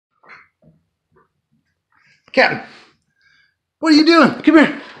Captain, what are you doing? Come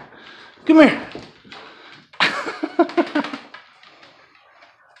here. Come here.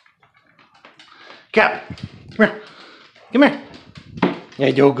 Captain, come here. Come here.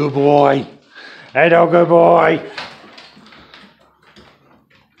 Hey, you good boy. Hey, you good boy.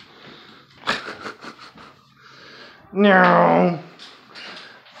 No.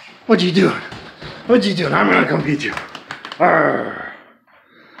 What you doing? What you doing? I'm gonna come get you. Arr.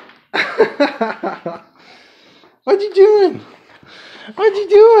 What you doing? What you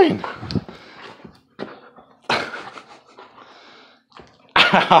doing?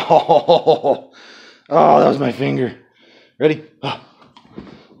 Ow. Oh, that was my finger. Ready? Oh.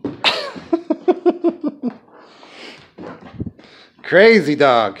 Crazy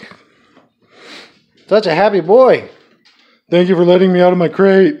dog. Such a happy boy. Thank you for letting me out of my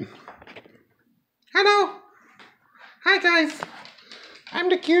crate. Hello. Hi, guys. I'm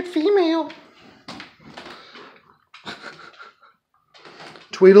the cute female.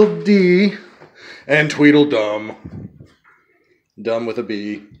 Tweedledee and Tweedledum. Dumb with a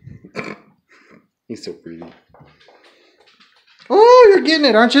B. He's so pretty. Oh, you're getting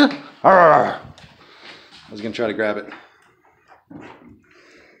it, aren't you? Arr. I was going to try to grab it.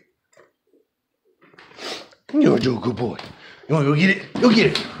 You're a good boy. You want to go get it? Go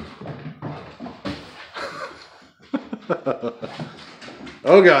get it.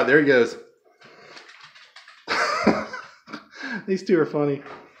 Oh, God, there he goes. These two are funny.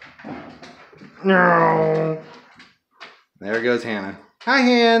 No. There goes Hannah. Hi,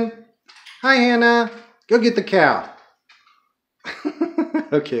 Han. Hi, Hannah. Go get the cow.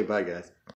 Okay, bye, guys.